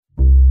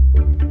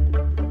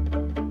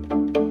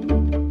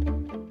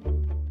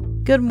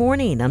Good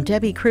morning, I'm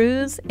Debbie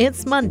Cruz.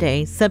 It's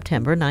Monday,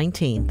 September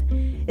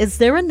 19th. Is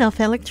there enough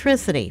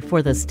electricity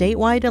for the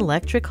statewide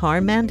electric car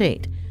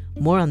mandate?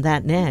 More on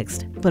that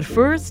next. But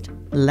first,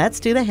 let's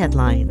do the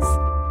headlines.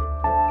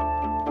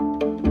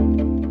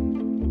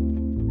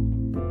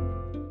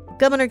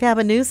 Governor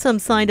Gavin Newsom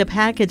signed a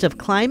package of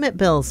climate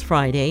bills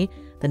Friday.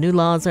 The new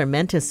laws are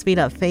meant to speed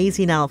up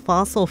phasing out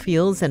fossil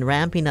fuels and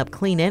ramping up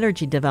clean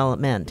energy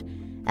development.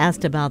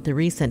 Asked about the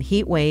recent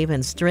heat wave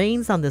and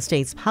strains on the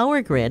state's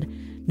power grid,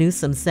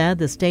 Newsom said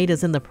the state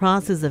is in the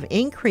process of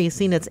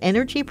increasing its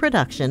energy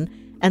production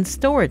and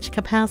storage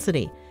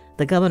capacity.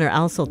 The governor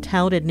also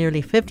touted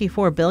nearly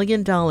 $54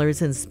 billion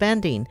in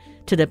spending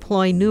to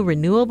deploy new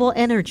renewable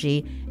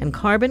energy and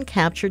carbon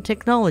capture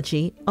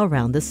technology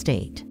around the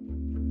state.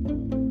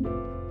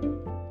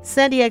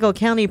 San Diego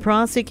County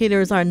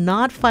prosecutors are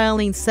not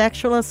filing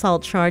sexual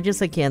assault charges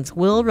against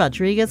Will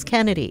Rodriguez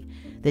Kennedy,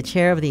 the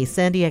chair of the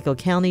San Diego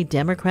County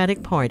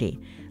Democratic Party.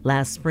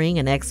 Last spring,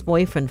 an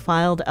ex-boyfriend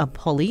filed a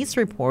police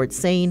report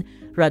saying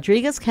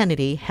Rodriguez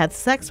Kennedy had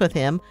sex with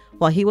him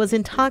while he was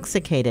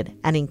intoxicated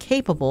and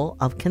incapable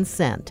of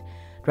consent.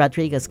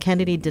 Rodriguez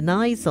Kennedy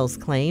denies those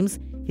claims.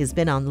 He's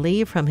been on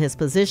leave from his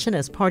position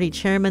as party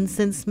chairman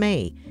since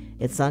May.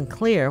 It's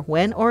unclear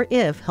when or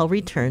if he'll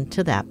return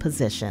to that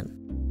position.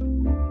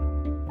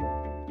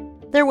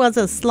 There was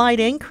a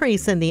slight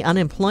increase in the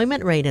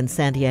unemployment rate in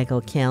San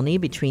Diego County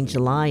between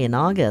July and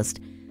August.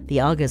 The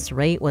August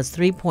rate was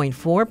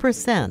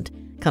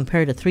 3.4%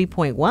 compared to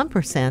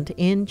 3.1%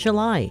 in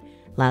July.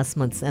 Last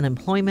month's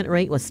unemployment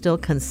rate was still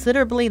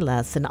considerably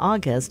less in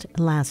August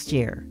last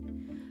year.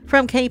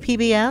 From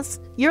KPBS,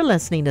 you're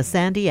listening to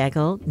San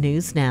Diego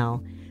News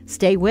Now.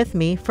 Stay with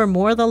me for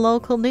more of the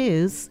local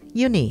news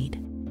you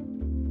need.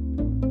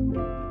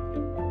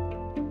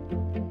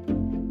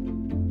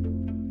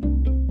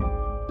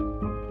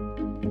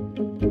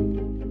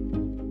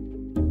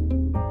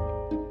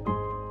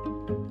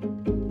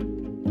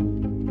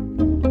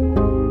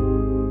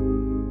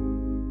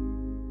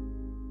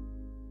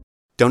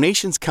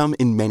 Donations come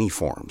in many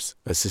forms: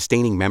 a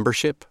sustaining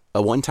membership,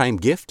 a one-time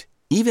gift,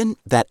 even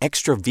that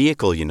extra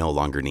vehicle you no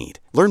longer need.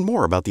 Learn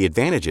more about the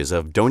advantages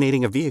of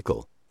donating a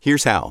vehicle.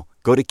 Here's how.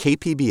 Go to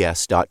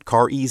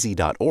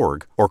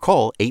kpbs.careasy.org or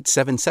call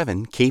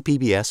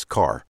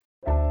 877-KPBS-CAR.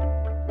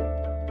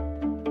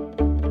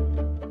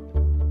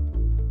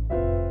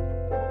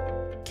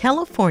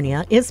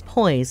 California is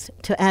poised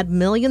to add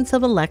millions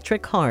of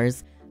electric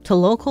cars to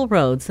local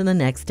roads in the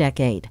next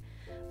decade.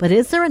 But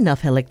is there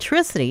enough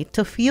electricity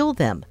to fuel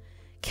them?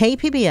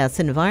 KPBS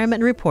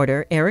environment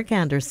reporter Eric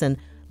Anderson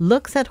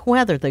looks at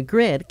whether the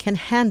grid can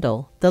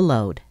handle the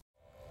load.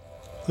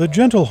 The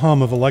gentle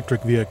hum of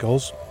electric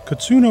vehicles could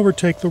soon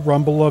overtake the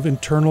rumble of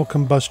internal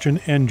combustion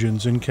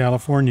engines in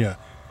California.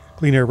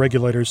 Clean air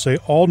regulators say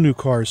all new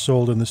cars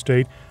sold in the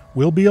state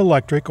will be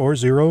electric or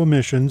zero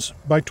emissions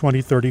by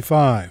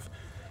 2035.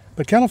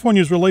 But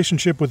California's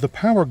relationship with the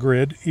power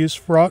grid is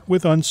fraught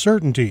with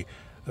uncertainty,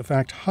 a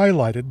fact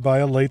highlighted by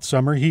a late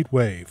summer heat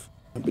wave.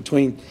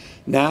 Between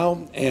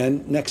now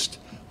and next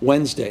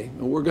Wednesday,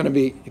 we're going to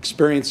be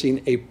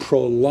experiencing a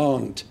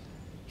prolonged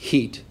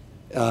heat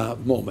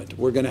moment.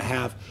 We're going to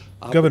have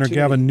Governor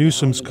Gavin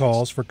Newsom's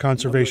calls for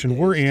conservation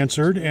were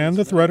answered, and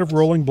the threat of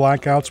rolling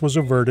blackouts was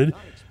averted.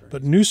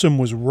 But Newsom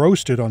was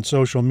roasted on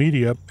social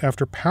media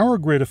after power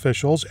grid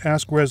officials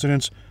asked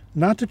residents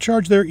not to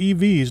charge their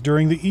EVs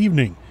during the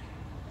evening.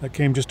 That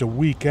came just a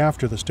week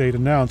after the state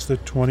announced the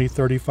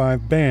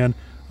 2035 ban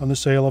on the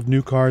sale of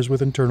new cars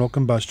with internal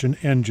combustion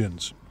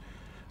engines.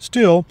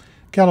 Still,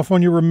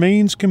 California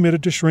remains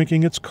committed to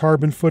shrinking its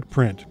carbon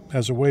footprint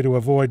as a way to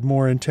avoid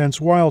more intense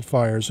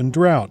wildfires and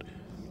drought,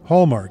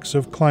 hallmarks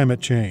of climate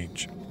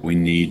change. We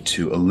need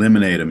to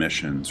eliminate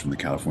emissions from the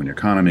California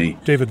economy.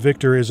 David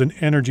Victor is an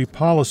energy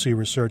policy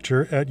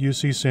researcher at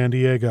UC San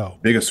Diego.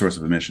 Biggest source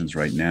of emissions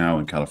right now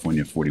in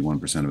California,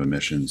 41% of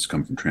emissions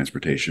come from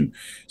transportation.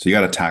 So you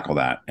got to tackle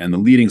that. And the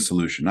leading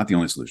solution, not the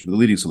only solution, but the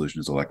leading solution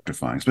is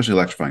electrifying, especially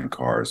electrifying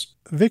cars.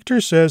 Victor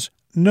says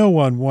no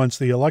one wants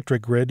the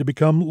electric grid to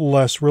become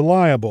less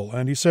reliable,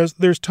 and he says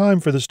there's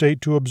time for the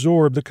state to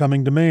absorb the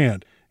coming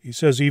demand. He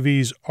says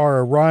EVs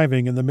are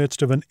arriving in the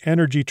midst of an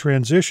energy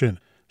transition.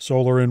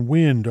 Solar and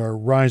wind are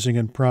rising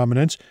in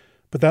prominence,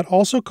 but that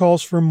also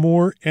calls for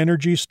more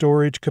energy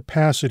storage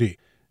capacity,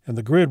 and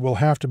the grid will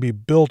have to be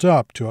built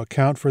up to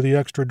account for the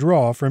extra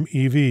draw from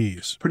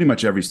EVs. Pretty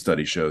much every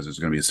study shows there's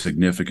going to be a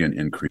significant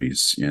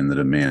increase in the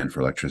demand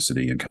for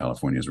electricity in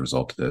California as a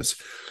result of this.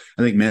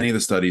 I think many of the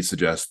studies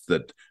suggest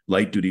that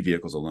light-duty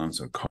vehicles alone,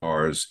 so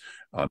cars,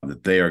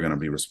 that they are going to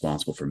be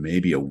responsible for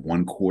maybe a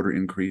 1/4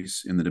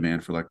 increase in the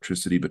demand for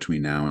electricity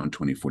between now and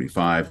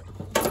 2045.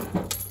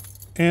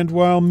 And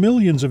while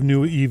millions of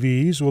new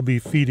EVs will be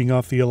feeding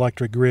off the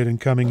electric grid in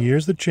coming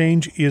years, the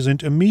change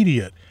isn't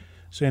immediate.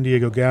 San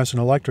Diego Gas and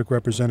Electric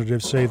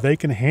representatives say they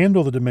can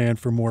handle the demand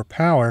for more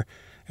power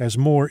as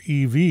more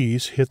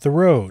EVs hit the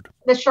road.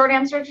 The short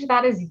answer to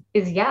that is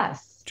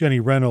yes. Jenny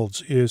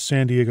Reynolds is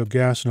San Diego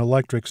Gas and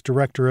Electric's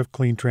Director of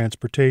Clean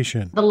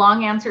Transportation. The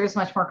long answer is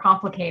much more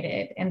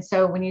complicated. And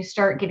so when you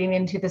start getting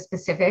into the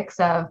specifics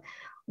of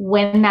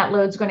when that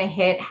load's going to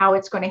hit, how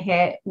it's going to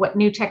hit, what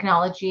new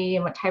technology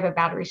and what type of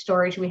battery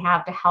storage we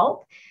have to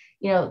help,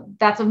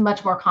 that's a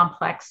much more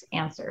complex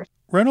answer.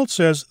 Reynolds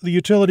says the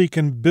utility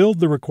can build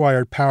the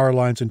required power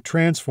lines and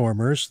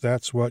transformers.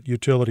 That's what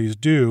utilities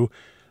do.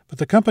 But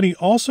the company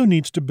also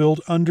needs to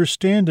build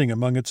understanding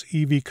among its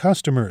EV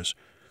customers.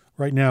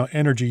 Right now,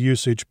 energy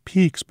usage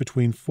peaks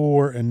between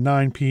 4 and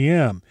 9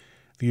 p.m.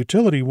 The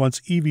utility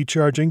wants EV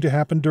charging to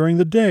happen during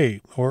the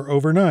day or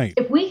overnight.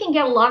 If we can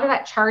get a lot of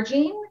that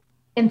charging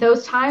in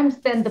those times,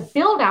 then the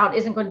build out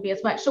isn't going to be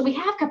as much. So we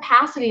have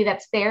capacity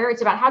that's there.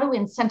 It's about how do we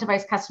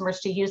incentivize customers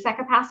to use that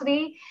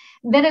capacity.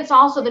 Then it's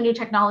also the new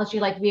technology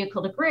like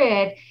vehicle to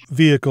grid.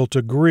 Vehicle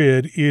to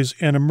grid is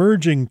an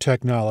emerging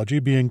technology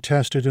being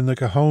tested in the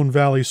Cajon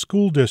Valley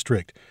School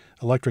District.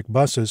 Electric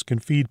buses can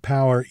feed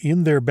power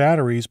in their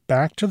batteries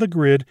back to the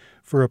grid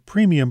for a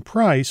premium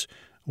price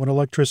when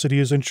electricity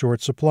is in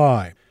short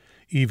supply.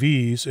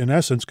 EVs, in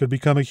essence, could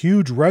become a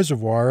huge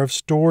reservoir of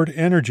stored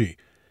energy.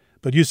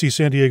 But UC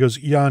San Diego's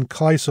Jan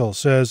Kleisel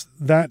says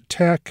that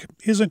tech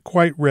isn't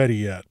quite ready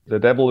yet. The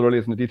devil really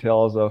is in the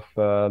details of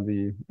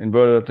the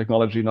inverter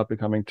technology not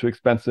becoming too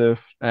expensive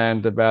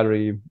and the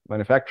battery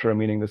manufacturer,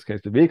 meaning in this case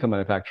the vehicle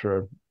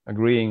manufacturer,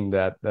 agreeing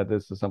that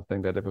this is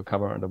something that they will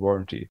cover under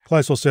warranty.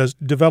 Kleisel says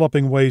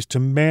developing ways to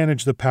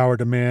manage the power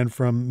demand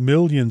from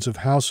millions of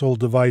household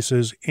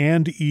devices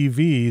and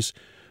EVs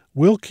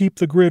will keep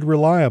the grid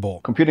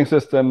reliable. Computing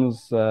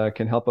systems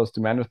can help us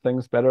to manage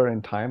things better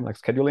in time, like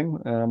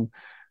scheduling.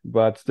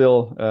 But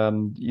still,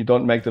 you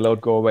don't make the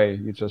load go away.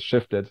 You just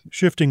shift it.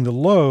 Shifting the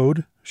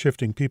load,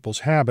 shifting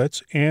people's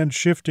habits, and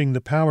shifting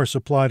the power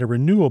supply to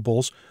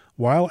renewables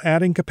while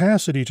adding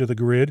capacity to the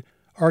grid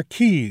are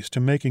keys to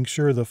making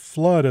sure the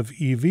flood of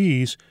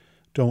EVs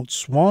don't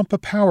swamp a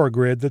power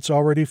grid that's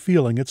already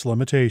feeling its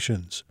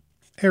limitations.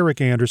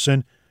 Eric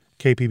Anderson,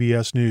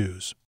 KPBS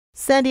News.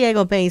 San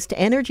Diego-based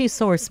Energy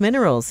Source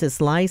Minerals is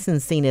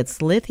licensing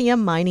its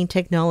lithium mining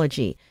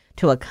technology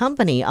to a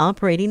company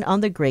operating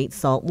on the Great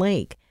Salt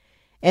Lake.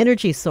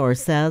 Energy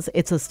Source says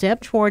it's a step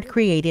toward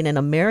creating an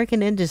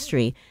American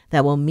industry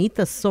that will meet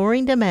the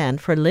soaring demand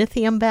for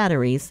lithium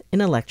batteries in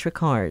electric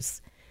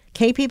cars.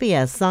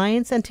 KPBS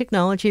science and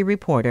technology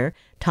reporter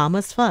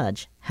Thomas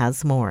Fudge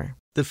has more.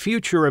 The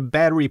future of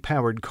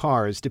battery-powered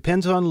cars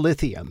depends on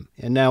lithium,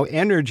 and now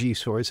Energy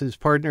Source has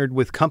partnered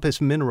with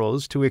Compass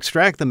Minerals to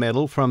extract the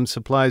metal from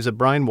supplies of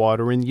brine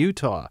water in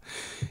Utah.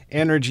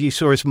 Energy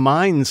Source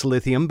mines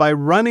lithium by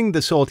running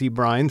the salty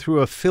brine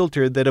through a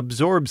filter that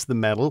absorbs the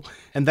metal,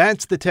 and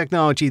that's the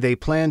technology they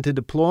plan to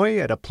deploy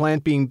at a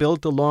plant being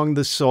built along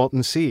the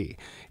Salton Sea.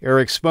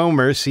 Eric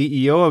Spomer,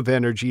 CEO of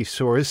Energy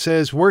Source,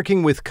 says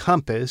working with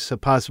Compass, a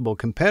possible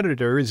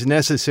competitor, is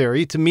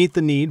necessary to meet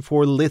the need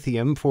for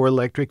lithium for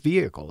electric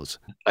vehicles.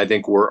 I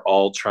think we're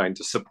all trying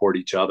to support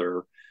each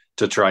other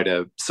to try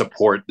to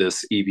support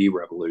this EV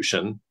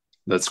revolution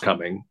that's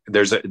coming.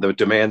 The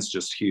demand's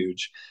just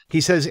huge.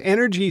 He says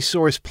Energy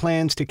Source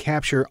plans to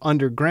capture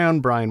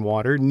underground brine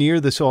water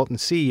near the Salton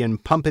Sea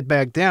and pump it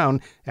back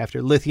down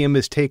after lithium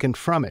is taken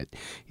from it.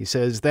 He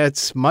says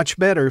that's much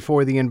better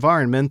for the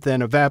environment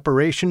than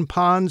evaporation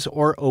ponds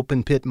or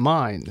open pit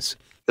mines.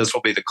 This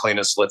will be the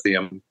cleanest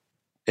lithium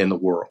in the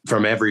world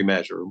from every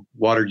measure: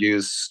 water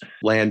use,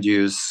 land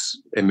use,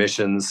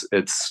 emissions.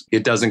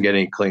 It doesn't get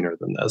any cleaner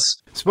than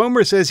this.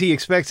 Spomer says he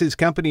expects his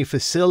company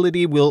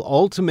facility will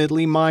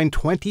ultimately mine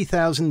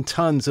 20,000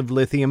 tons of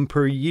lithium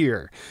per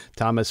year.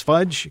 Thomas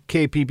Fudge,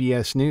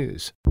 KPBS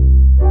News.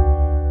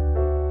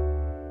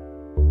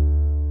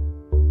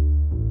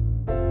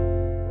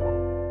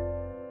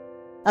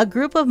 A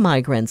group of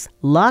migrants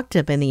locked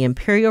up in the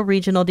Imperial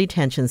Regional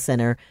Detention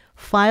Center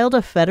filed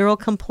a federal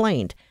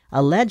complaint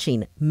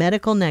alleging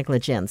medical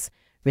negligence,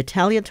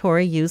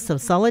 retaliatory use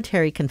of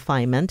solitary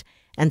confinement,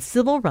 and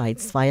civil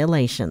rights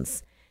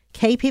violations.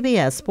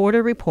 KPBS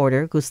border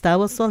reporter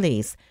Gustavo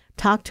Solis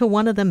talked to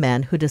one of the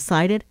men who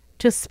decided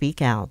to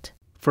speak out.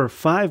 For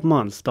 5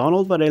 months,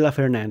 Donald Varela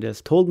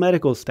Fernandez told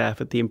medical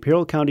staff at the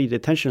Imperial County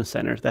Detention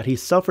Center that he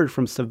suffered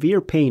from severe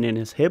pain in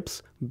his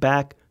hips,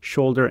 back,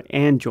 shoulder,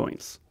 and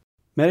joints.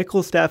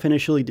 Medical staff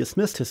initially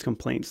dismissed his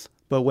complaints,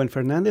 but when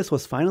Fernandez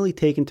was finally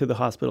taken to the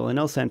hospital in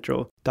El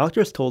Centro,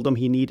 doctors told him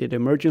he needed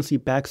emergency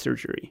back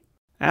surgery.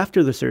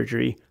 After the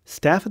surgery,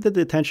 staff at the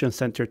detention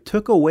center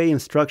took away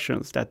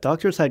instructions that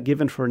doctors had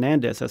given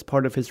Fernandez as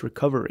part of his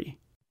recovery.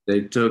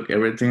 They took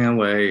everything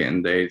away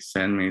and they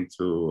sent me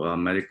to a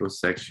medical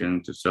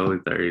section to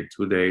solitary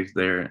 2 days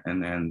there,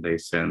 and then they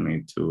sent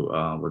me to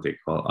what they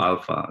call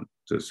Alpha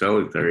to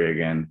solitary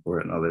again for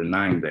another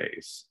 9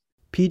 days.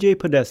 PJ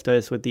Podesta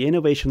is with the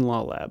Innovation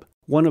Law Lab,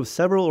 one of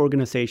several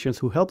organizations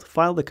who helped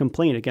file the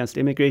complaint against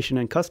Immigration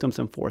and Customs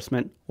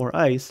Enforcement, or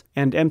ICE,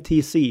 and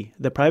MTC,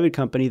 the private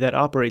company that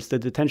operates the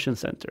detention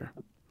center.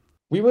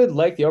 We would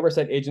like the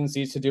oversight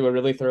agencies to do a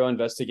really thorough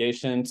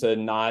investigation to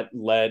not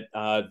let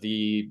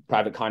the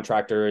private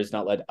contractors,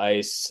 not let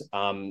ICE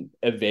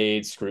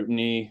evade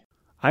scrutiny.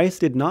 ICE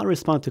did not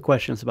respond to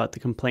questions about the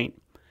complaint.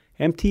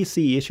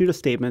 MTC issued a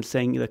statement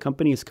saying the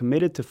company is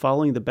committed to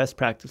following the best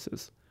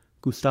practices.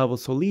 Gustavo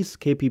Solis,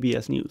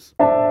 KPBS News.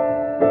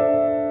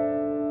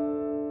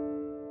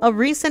 A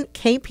recent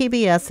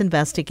KPBS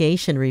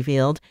investigation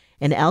revealed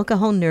an El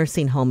Cajon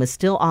nursing home is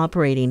still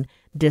operating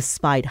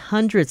despite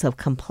hundreds of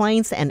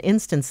complaints and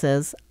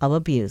instances of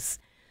abuse.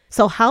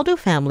 So how do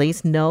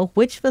families know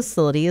which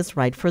facility is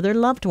right for their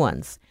loved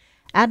ones?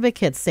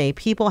 Advocates say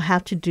people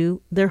have to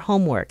do their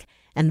homework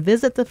and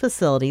visit the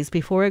facilities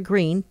before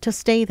agreeing to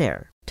stay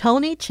there.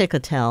 Tony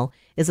Chicotel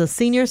is a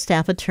senior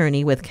staff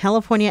attorney with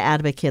California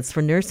Advocates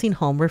for Nursing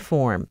Home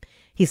Reform.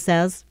 He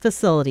says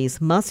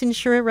facilities must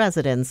ensure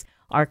residents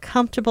are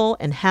comfortable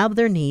and have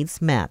their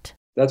needs met.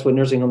 That's what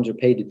nursing homes are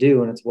paid to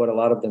do, and it's what a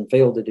lot of them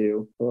fail to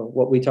do.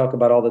 What we talk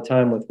about all the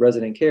time with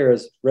resident care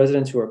is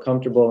residents who are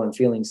comfortable and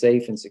feeling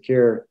safe and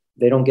secure,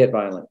 they don't get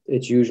violent.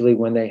 It's usually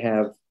when they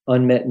have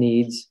unmet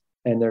needs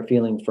and they're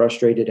feeling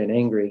frustrated and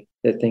angry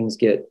that things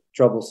get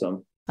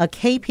troublesome. A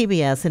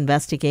KPBS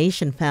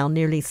investigation found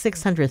nearly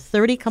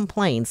 630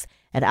 complaints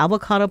at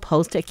Avocado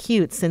Post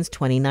Acute since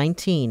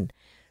 2019.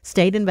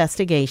 State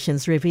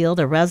investigations revealed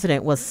a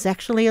resident was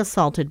sexually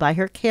assaulted by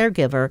her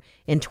caregiver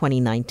in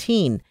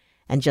 2019,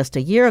 and just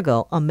a year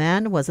ago, a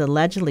man was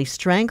allegedly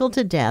strangled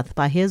to death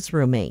by his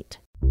roommate.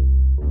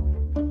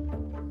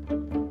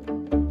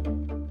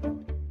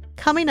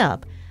 Coming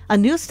up, a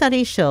new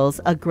study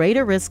shows a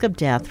greater risk of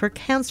death for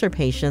cancer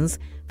patients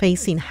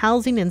facing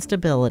housing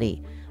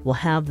instability. We'll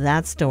have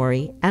that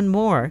story and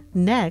more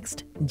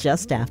next,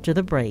 just after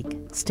the break.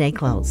 Stay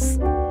close.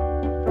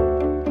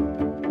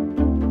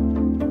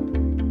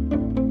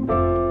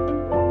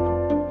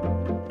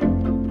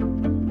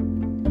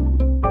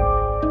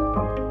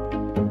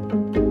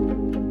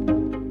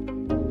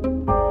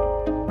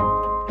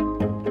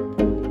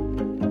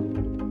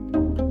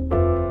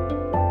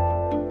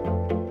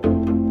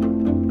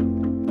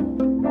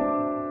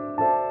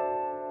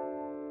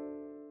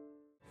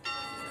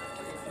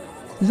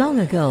 Long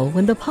ago,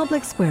 when the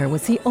public square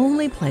was the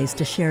only place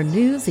to share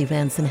news,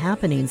 events, and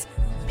happenings,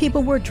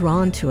 people were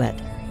drawn to it.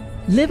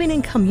 Living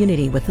in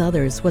community with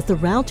others was the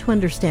route to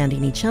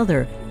understanding each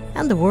other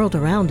and the world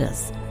around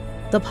us.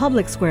 The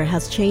public square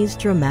has changed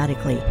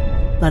dramatically,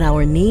 but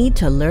our need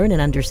to learn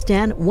and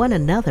understand one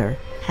another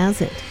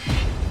hasn't.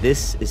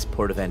 This is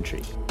Port of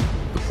Entry,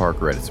 the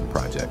Parker Edison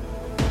Project.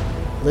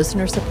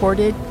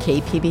 Listener-supported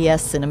KPBS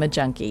Cinema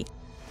Junkie.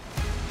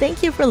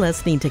 Thank you for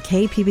listening to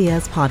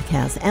KPBS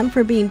Podcast and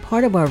for being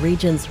part of our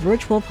region's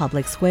virtual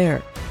public square,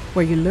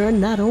 where you learn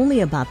not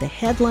only about the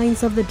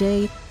headlines of the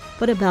day,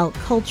 but about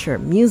culture,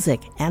 music,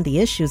 and the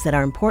issues that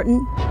are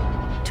important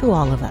to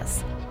all of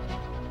us.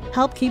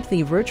 Help keep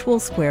the virtual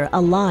square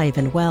alive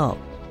and well.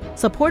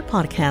 Support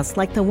podcasts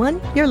like the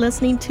one you're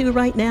listening to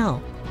right now.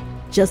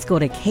 Just go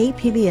to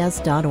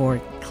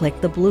kpbs.org,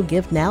 click the blue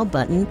Give Now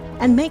button,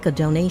 and make a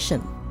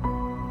donation.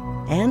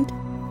 And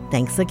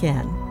thanks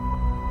again.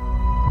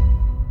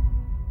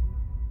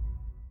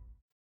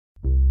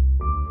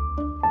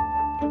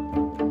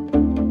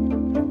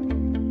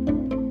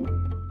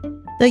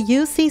 The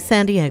UC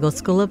San Diego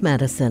School of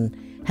Medicine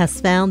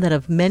has found that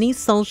of many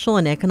social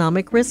and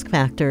economic risk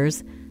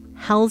factors,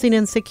 housing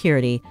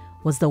insecurity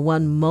was the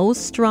one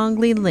most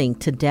strongly linked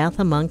to death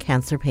among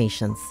cancer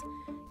patients.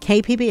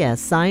 KPBS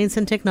science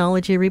and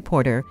technology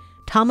reporter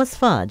Thomas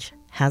Fudge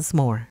has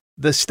more.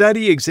 The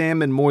study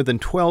examined more than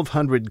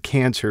 1,200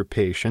 cancer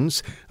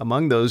patients.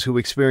 Among those who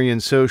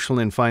experienced social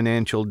and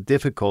financial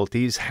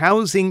difficulties,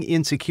 housing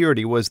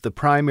insecurity was the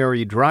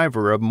primary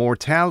driver of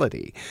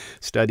mortality.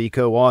 Study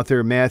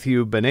co-author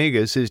Matthew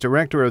Benegas is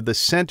director of the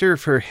Center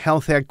for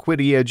Health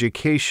Equity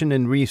Education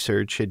and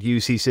Research at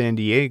UC San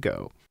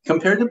Diego.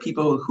 Compared to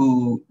people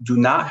who do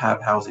not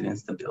have housing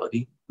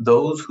instability,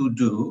 those who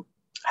do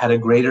had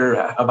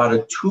about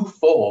a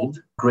twofold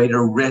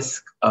greater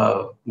risk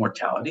of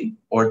mortality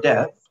or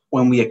death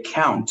when we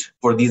account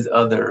for these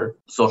other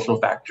social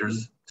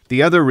factors.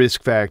 The other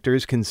risk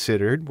factors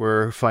considered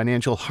were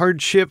financial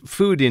hardship,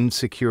 food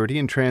insecurity,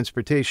 and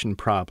transportation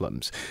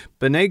problems.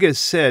 Benegas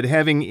said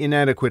having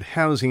inadequate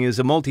housing is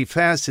a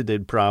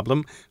multifaceted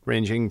problem,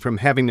 ranging from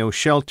having no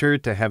shelter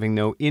to having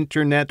no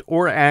internet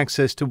or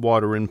access to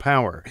water and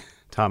power.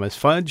 Thomas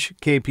Fudge,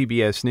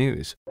 KPBS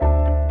News.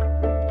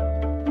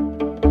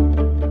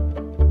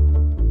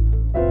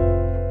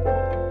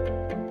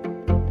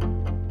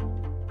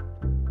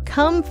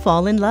 Come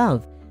Fall in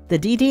Love. The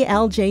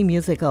DDLJ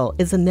musical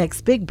is the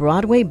next big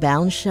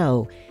Broadway-bound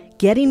show,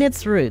 getting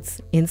its roots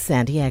in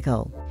San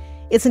Diego.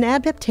 It's an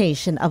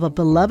adaptation of a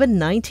beloved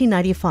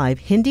 1995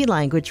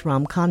 Hindi-language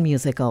rom-com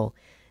musical,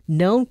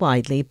 known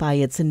widely by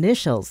its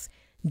initials,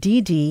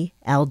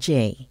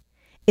 DDLJ.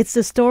 It's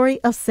the story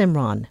of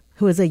Simran,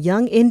 who is a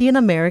young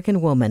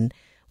Indian-American woman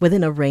with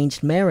an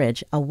arranged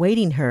marriage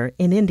awaiting her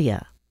in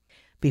India.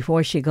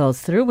 Before she goes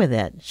through with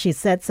it, she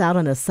sets out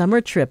on a summer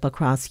trip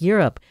across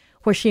Europe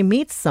where she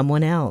meets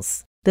someone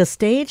else. The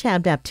stage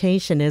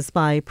adaptation is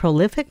by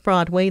prolific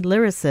Broadway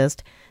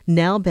lyricist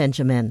Nell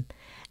Benjamin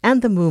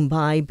and the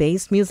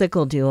Mumbai-based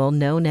musical duo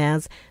known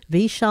as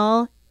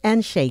Vishal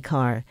and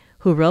Shekhar,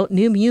 who wrote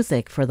new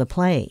music for the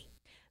play.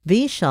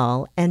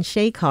 Vishal and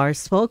Shekhar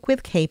spoke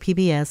with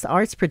KPBS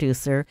arts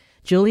producer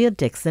Julia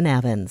Dixon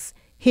Evans.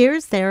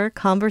 Here's their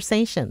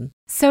conversation.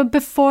 So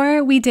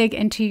before we dig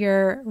into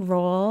your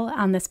role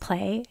on this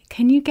play,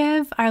 can you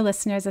give our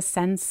listeners a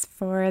sense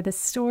for the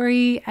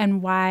story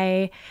and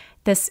why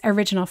this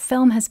original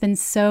film has been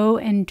so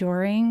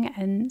enduring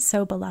and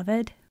so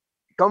beloved?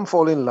 Come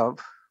Fall in Love,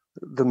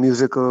 the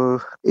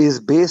musical, is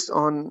based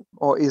on,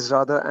 or is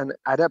rather an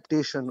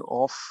adaptation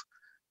of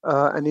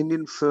an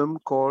Indian film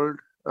called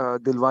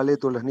Dilwale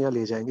Dulhaniya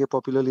Le Jayenge,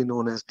 popularly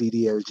known as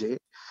DDLJ,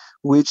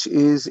 which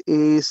is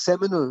a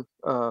seminal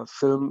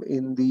film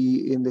in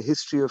the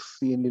history of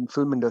the Indian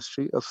film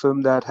industry, a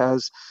film that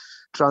has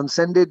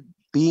transcended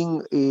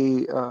being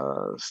a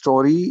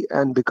story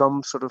and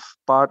become sort of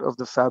part of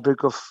the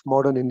fabric of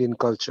modern Indian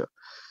culture.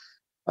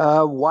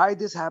 Why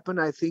this happened,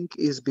 I think,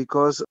 is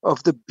because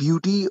of the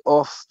beauty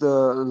of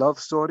the love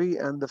story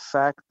and the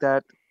fact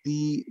that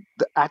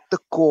at the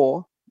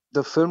core,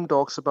 the film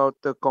talks about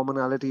the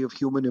commonality of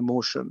human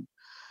emotion.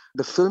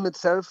 The film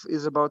itself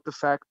is about the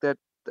fact that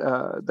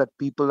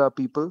people are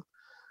people,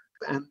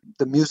 and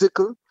the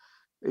musical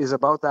is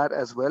about that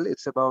as well.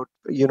 It's about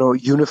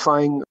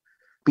unifying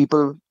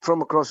people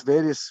from across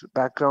various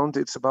backgrounds.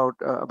 It's about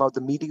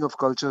the meeting of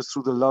cultures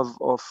through the love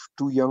of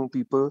two young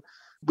people.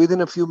 Within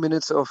a few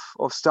minutes of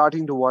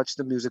starting to watch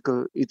the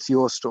musical, it's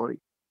your story.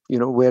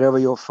 Wherever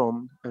you're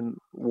from and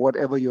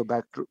whatever your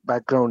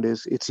background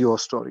is, it's your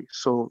story.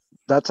 So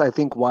that's, I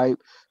think, why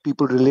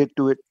people relate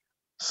to it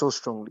so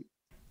strongly.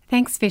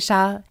 Thanks,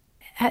 Vishal.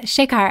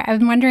 Shekhar,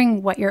 I'm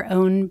wondering what your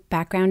own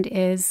background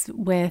is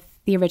with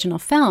the original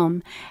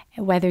film,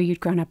 whether you'd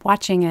grown up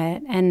watching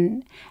it,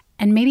 and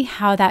maybe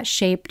how that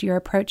shaped your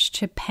approach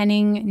to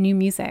penning new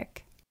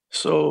music.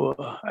 So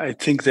I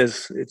think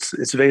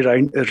it's very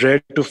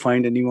rare to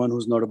find anyone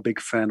who's not a big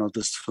fan of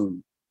this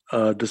film.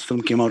 This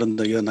film came out in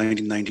the year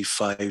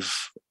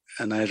 1995,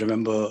 and I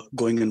remember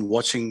going and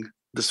watching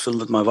this film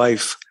with my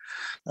wife.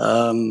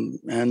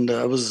 And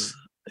I was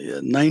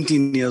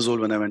 19 years old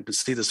when I went to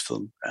see this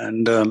film.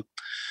 And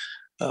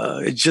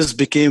it just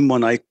became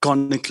one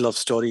iconic love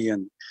story,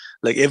 and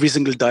like every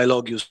single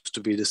dialogue used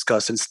to be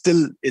discussed, and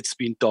still it's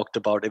been talked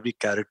about. Every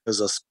characters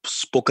are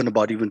spoken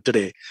about even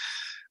today.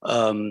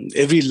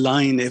 Every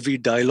line, every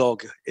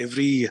dialogue,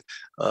 every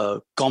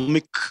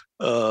comic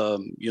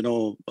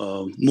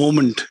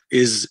moment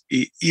is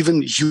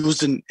even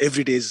used in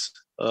everyday's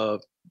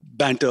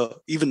banter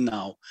even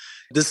now.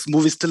 This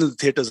movie is still in the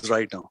theaters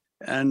right now.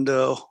 And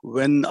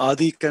when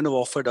Adi kind of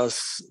offered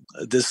us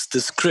this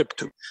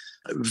script,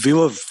 we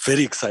were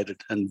very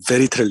excited and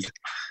very thrilled,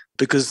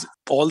 because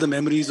all the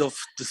memories of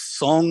the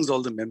songs,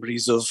 all the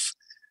memories of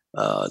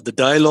the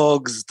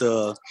dialogues,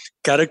 the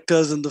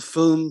characters in the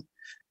film,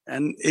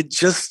 and it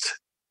just,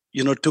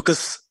 took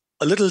us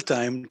a little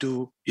time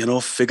to,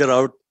 figure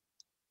out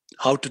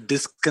how to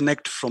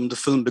disconnect from the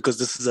film, because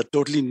this is a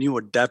totally new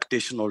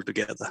adaptation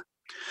altogether.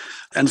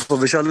 And for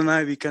Vishal and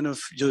I, we kind of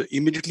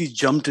immediately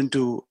jumped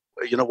into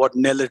what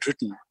Nell had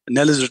written.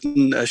 Nell has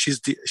written,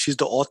 she's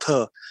the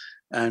author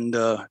and,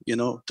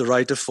 the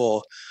writer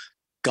for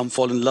Come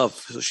Fall in Love.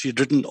 So she'd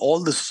written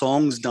all the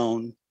songs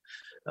down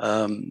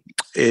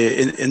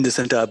in this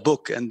entire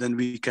book. And then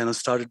we kind of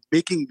started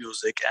making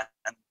music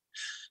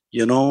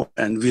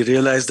and we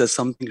realized that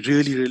something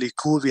really, really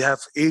cool. We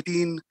have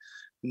 18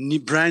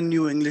 brand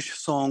new English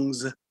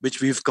songs, which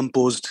we've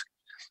composed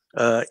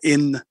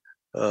in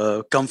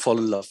Come Fall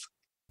in Love.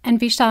 And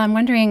Vishal, I'm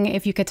wondering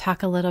if you could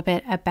talk a little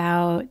bit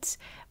about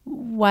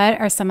what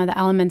are some of the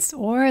elements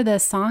or the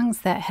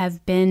songs that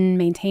have been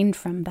maintained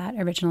from that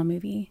original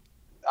movie?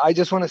 I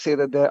just want to say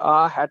that there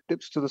are hat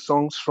tips to the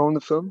songs from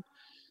the film,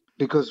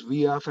 because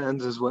we are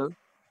fans as well.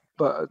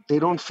 But they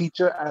don't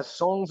feature as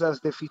songs as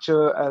they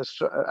feature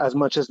as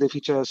much as they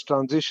feature as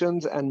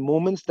transitions and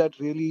moments that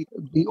really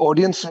the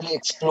audience really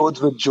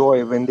explodes with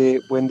joy when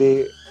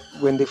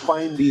they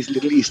find these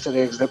little Easter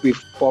eggs that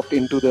we've popped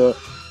into the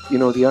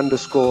the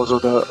underscores or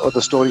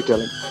the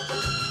storytelling.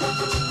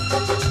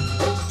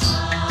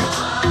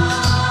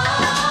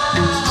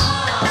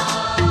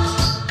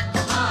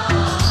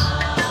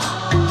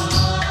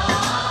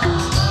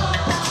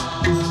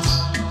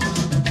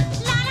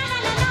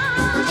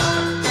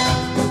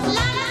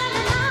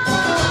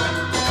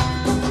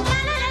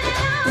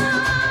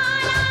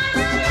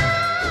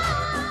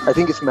 I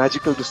think it's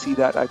magical to see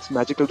that. It's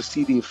magical to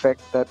see the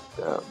effect that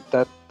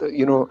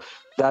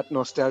that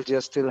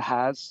nostalgia still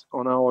has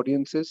on our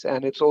audiences,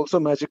 and it's also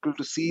magical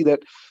to see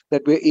that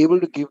we're able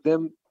to give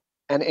them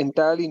an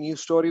entirely new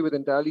story with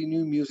entirely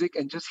new music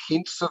and just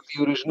hints of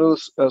the original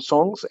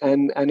songs,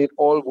 and it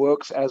all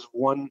works as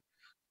one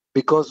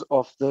because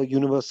of the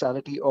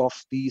universality of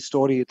the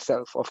story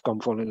itself of Come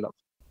Fall in Love.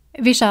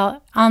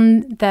 Vishal,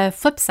 on the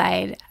flip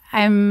side,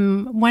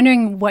 I'm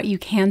wondering what you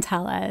can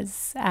tell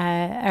us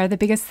are the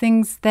biggest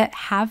things that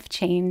have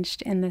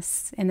changed in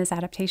this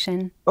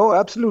adaptation. Oh,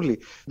 absolutely.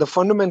 The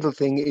fundamental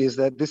thing is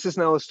that this is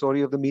now a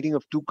story of the meeting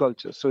of two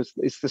cultures. So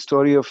it's the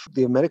story of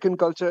the American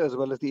culture as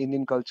well as the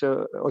Indian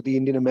culture or the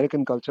Indian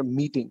American culture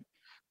meeting.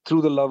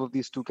 through the love of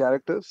these two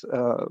characters,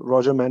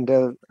 Roger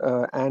Mandel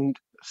and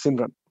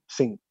Simran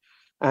Singh.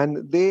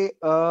 And they,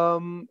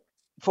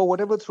 for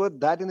whatever it's worth,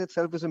 that in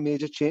itself is a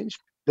major change.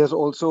 There's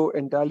also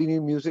entirely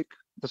new music.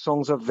 The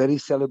songs are very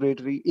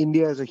celebratory.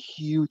 India is a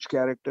huge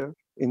character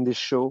in this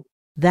show.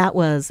 That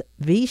was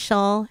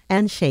Vishal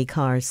and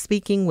Shekhar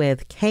speaking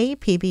with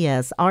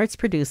KPBS arts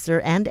producer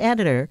and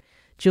editor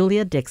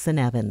Julia Dixon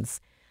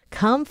Evans.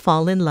 Come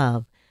Fall in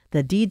Love,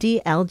 the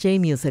DDLJ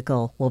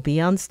musical, will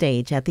be on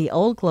stage at the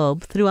Old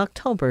Globe through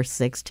October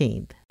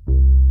 16th.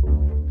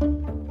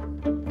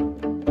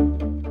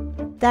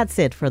 That's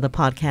it for the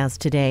podcast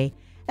today.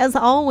 As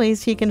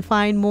always, you can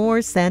find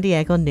more San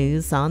Diego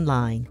news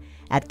online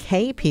at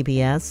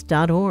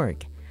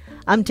kpbs.org.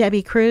 I'm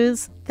Debbie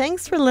Cruz.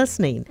 Thanks for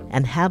listening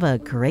and have a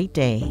great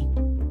day.